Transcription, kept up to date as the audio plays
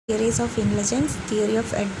Theories of intelligence, theory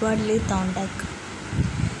of Edward Lee Thorndike.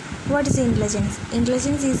 What is intelligence?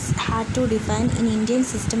 Intelligence is hard to define. In Indian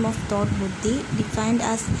system of thought, buddhi, defined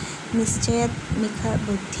as nischayamika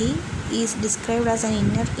buddhi, is described as an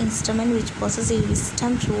inner instrument which possesses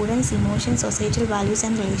wisdom, prudence, emotions, societal values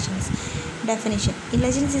and relations. Definition: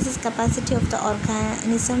 intelligence is the capacity of the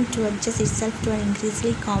organism to adjust itself to an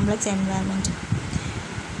increasingly complex environment.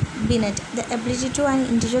 Binet, the ability to an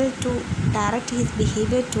individual to direct his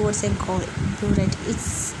behavior towards a goal. Buret,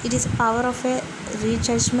 it is power of a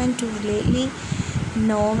rejudgment to really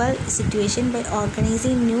novel situation by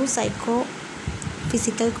organizing new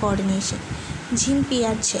psycho-physical coordination. Jean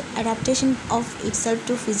Piaget, adaptation of itself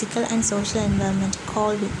to physical and social environment.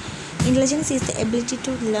 Colvin, intelligence is the ability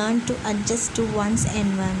to learn to adjust to one's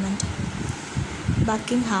environment.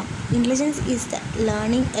 Buckingham, intelligence is the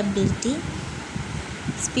learning ability.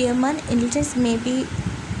 Spearman, intelligence may be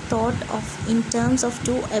thought of in terms of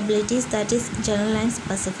two abilities, that is, general and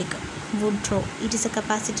specific. Woodrow, it is a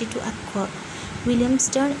capacity to acquire. William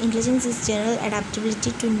Stern, intelligence is general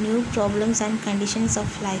adaptability to new problems and conditions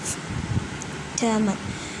of life. Terman,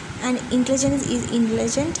 an individual is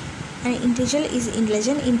intelligent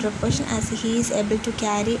in proportion as he is able to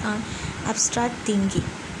carry on abstract thinking.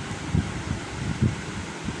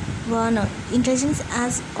 Vernon, intelligence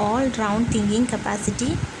as all-round thinking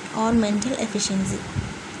capacity or mental efficiency.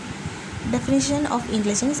 Definition of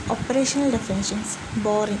intelligence, operational definitions.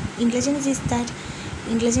 Boring, intelligence is that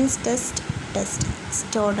intelligence test.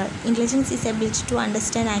 Stoddard, intelligence is ability to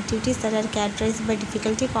understand activities that are characterized by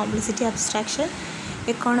difficulty, complexity, abstraction.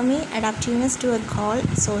 Economy, adaptiveness to a goal,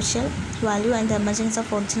 social value and the emergence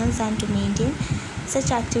of originals, and to maintain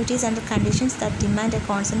such activities under conditions that demand a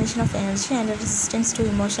concentration of energy and a resistance to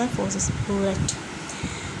emotional forces. Buret,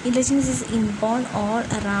 intelligence is inborn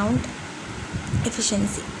all-around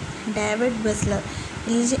efficiency. David Wessler,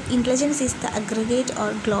 intelligence is the aggregate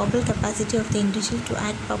or global capacity of the individual to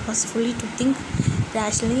act purposefully, to think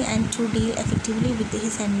rationally and to deal effectively with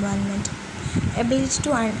his environment. Ability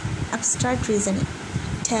to abstract reasoning.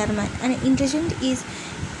 Terman, an individual is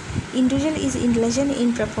intelligent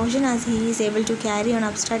in proportion as he is able to carry on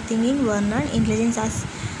abstract thinking. Vernon, intelligence as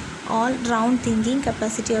all-round thinking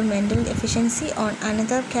capacity or mental efficiency. On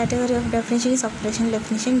another category of definition is operational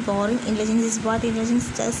definition. Boring, intelligence is what intelligence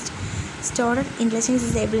test. Stoddard, intelligence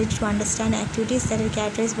is the ability to understand activities that are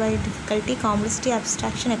characterized by difficulty, complexity,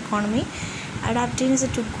 abstraction. Economy, adaptiveness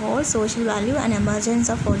to goals, social value and emergence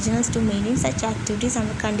of originals, to maintain such activities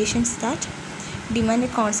under conditions that demand a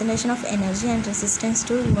concentration of energy and resistance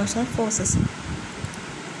to emotional forces.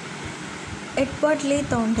 Edward Lee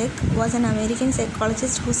Thorndike was an American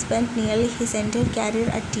psychologist who spent nearly his entire career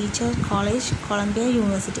at Teacher College, Columbia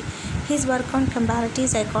University. His work on comparative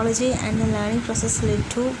psychology and the learning process led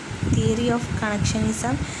to theory of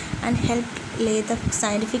connectionism and helped lay the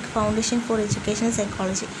scientific foundation for educational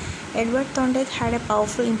psychology. Edward Thorndike had a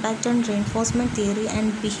powerful impact on reinforcement theory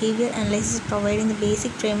and behavior analysis, providing the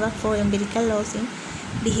basic framework for empirical laws in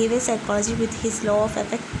behavior psychology with his law of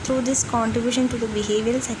effect. Through this contribution to the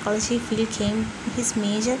behavioral psychology field came his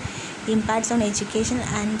major impacts on education,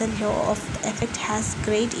 and the law of effect has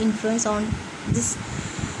great influence on this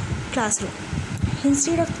classroom.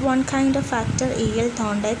 Instead of one kind of factor, E.L.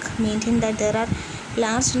 Thorndike maintained that there are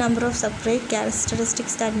large number of separate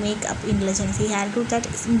characteristics that make up intelligence. He argued that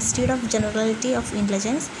instead of generality of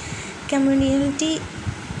intelligence, communality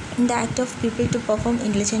in the act of people to perform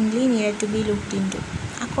intelligently needed to be looked into.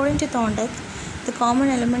 According to Thorndike, the common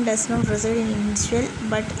element does not reside in individual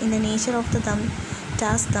but in the nature of the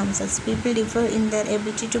tasks themselves. People differ in their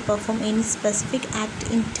ability to perform any specific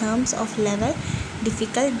act in terms of level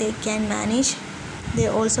difficult they can manage. They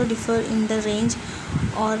also differ in the range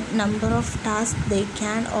or number of tasks they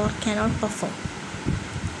can or cannot perform.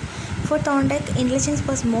 For Thorndike, intelligence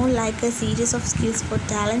was more like a series of skills for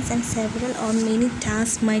talents, and several or many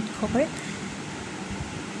tasks might call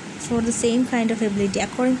for the same kind of ability.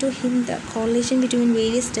 According to him, the correlation between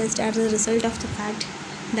various tests are the result of the fact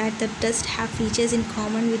that the tests have features in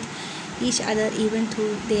common with each other, even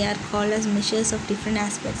though they are called as measures of different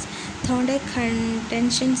aspects. Thorndike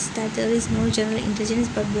contends that there is no general intelligence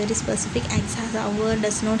but very specific acts, however,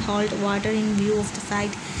 does not hold water in view of the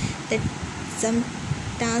fact that some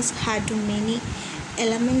tasks had too many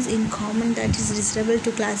elements in common that is reasonable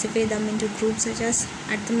to classify them into groups such as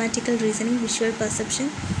arithmetical reasoning, visual perception,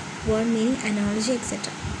 word meaning, analogy,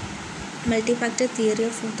 etc. Multifactor theory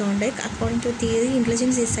of Thorndike. According to theory,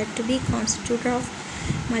 intelligence is said to be constituted of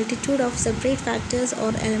multitude of separate factors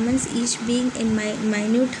or elements, each being a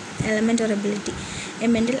minute element or ability. A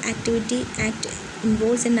mental activity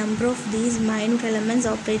involves a number of these minute elements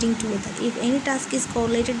operating together. If any task is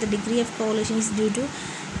correlated, the degree of correlation is due to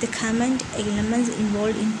the common elements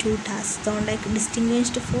involved in two tasks. Thorndike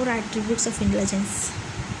distinguished four attributes of intelligence: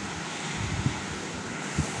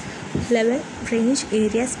 level, range,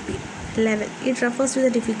 area, speed. Level. It refers to the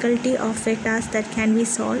difficulty of a task that can be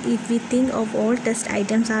solved if we think of all test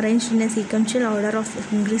items arranged in a sequential order of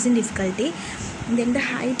increasing difficulty. Then the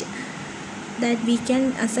height that we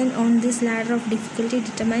can ascend on this ladder of difficulty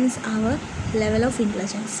determines our level of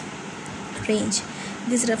intelligence. Range.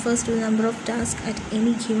 This refers to the number of tasks at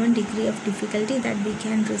any given degree of difficulty that we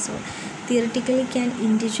can resolve. Theoretically, an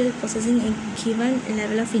individual possessing a given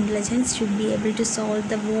level of intelligence should be able to solve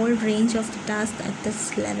the whole range of the tasks at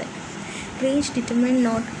this level. Range determined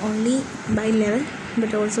not only by level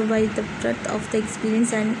but also by the breadth of the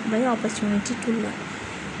experience and by opportunity to learn.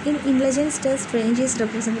 In intelligence test, range is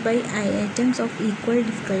represented by items of equal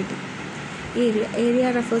difficulty.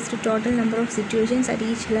 Area refers to total number of situations at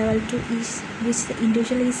each level to which the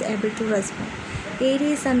individual is able to respond.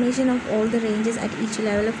 Area is summation of all the ranges at each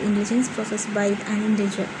level of intelligence possessed by an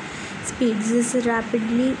individual. Speed. This is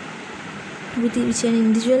rapidly with which an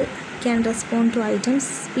individual can respond to items.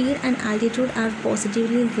 Speed and altitude are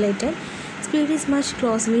positively related. Speed is much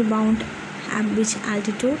closely bound with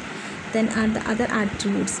altitude than are the other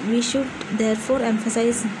attributes. We should therefore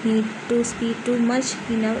emphasize need to speed too much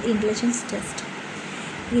in our intelligence test.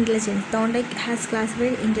 Intelligence. Thorndike has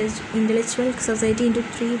classified intellectual society into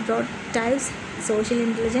three broad types: social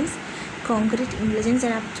intelligence, concrete intelligence,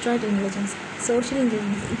 and abstract intelligence. Social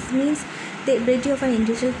intelligence. It means the ability of an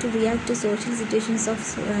individual to react to social situations of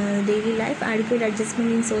daily life. Adequate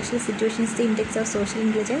adjustment in social situations, the index of social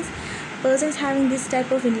intelligence. Persons having this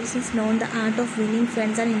type of intelligence know the art of winning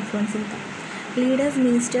friends and influencing them. Leaders,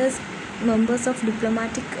 ministers, members of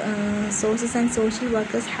diplomatic sources and social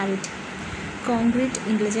workers have it. Concrete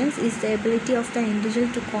intelligence is the ability of the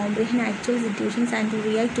individual to comprehend actual situations and to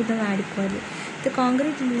react to them adequately. The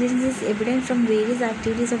concrete intelligence is evident from various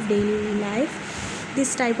activities of daily life.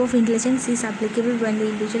 This type of intelligence is applicable when the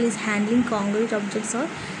individual is handling concrete objects or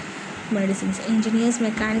medicines. Engineers,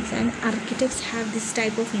 mechanics, and architects have this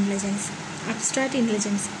type of intelligence. Abstract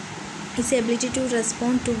intelligence is the ability to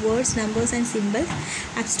respond to words, numbers, and symbols.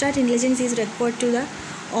 Abstract intelligence is required to the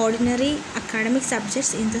ordinary academic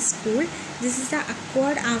subjects in the school. This is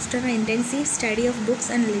acquired after an intensive study of books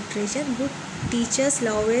and literature. Good teachers,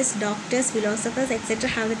 lawyers, doctors, philosophers, etc.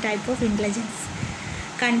 have a type of intelligence.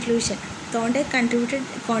 Conclusion. Thorndike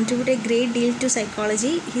contributed a great deal to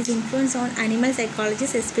psychology. His influence on animal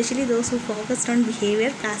psychologists, especially those who focused on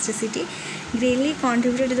behavior plasticity, greatly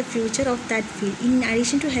contributed to the future of that field. In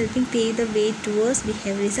addition to helping pave the way towards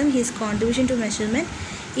behaviorism, his contribution to measurement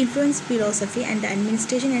influenced philosophy and the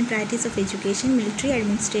administration and practice of education, military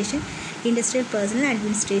administration, industrial personnel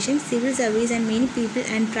administration, civil service, and many people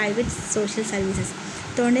and private social services.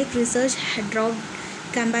 Thorndike's research had dropped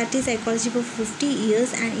comparative psychology for 50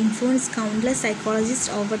 years and influenced countless psychologists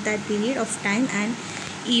over that period of time and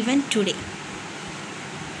even today.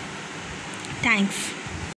 Thanks.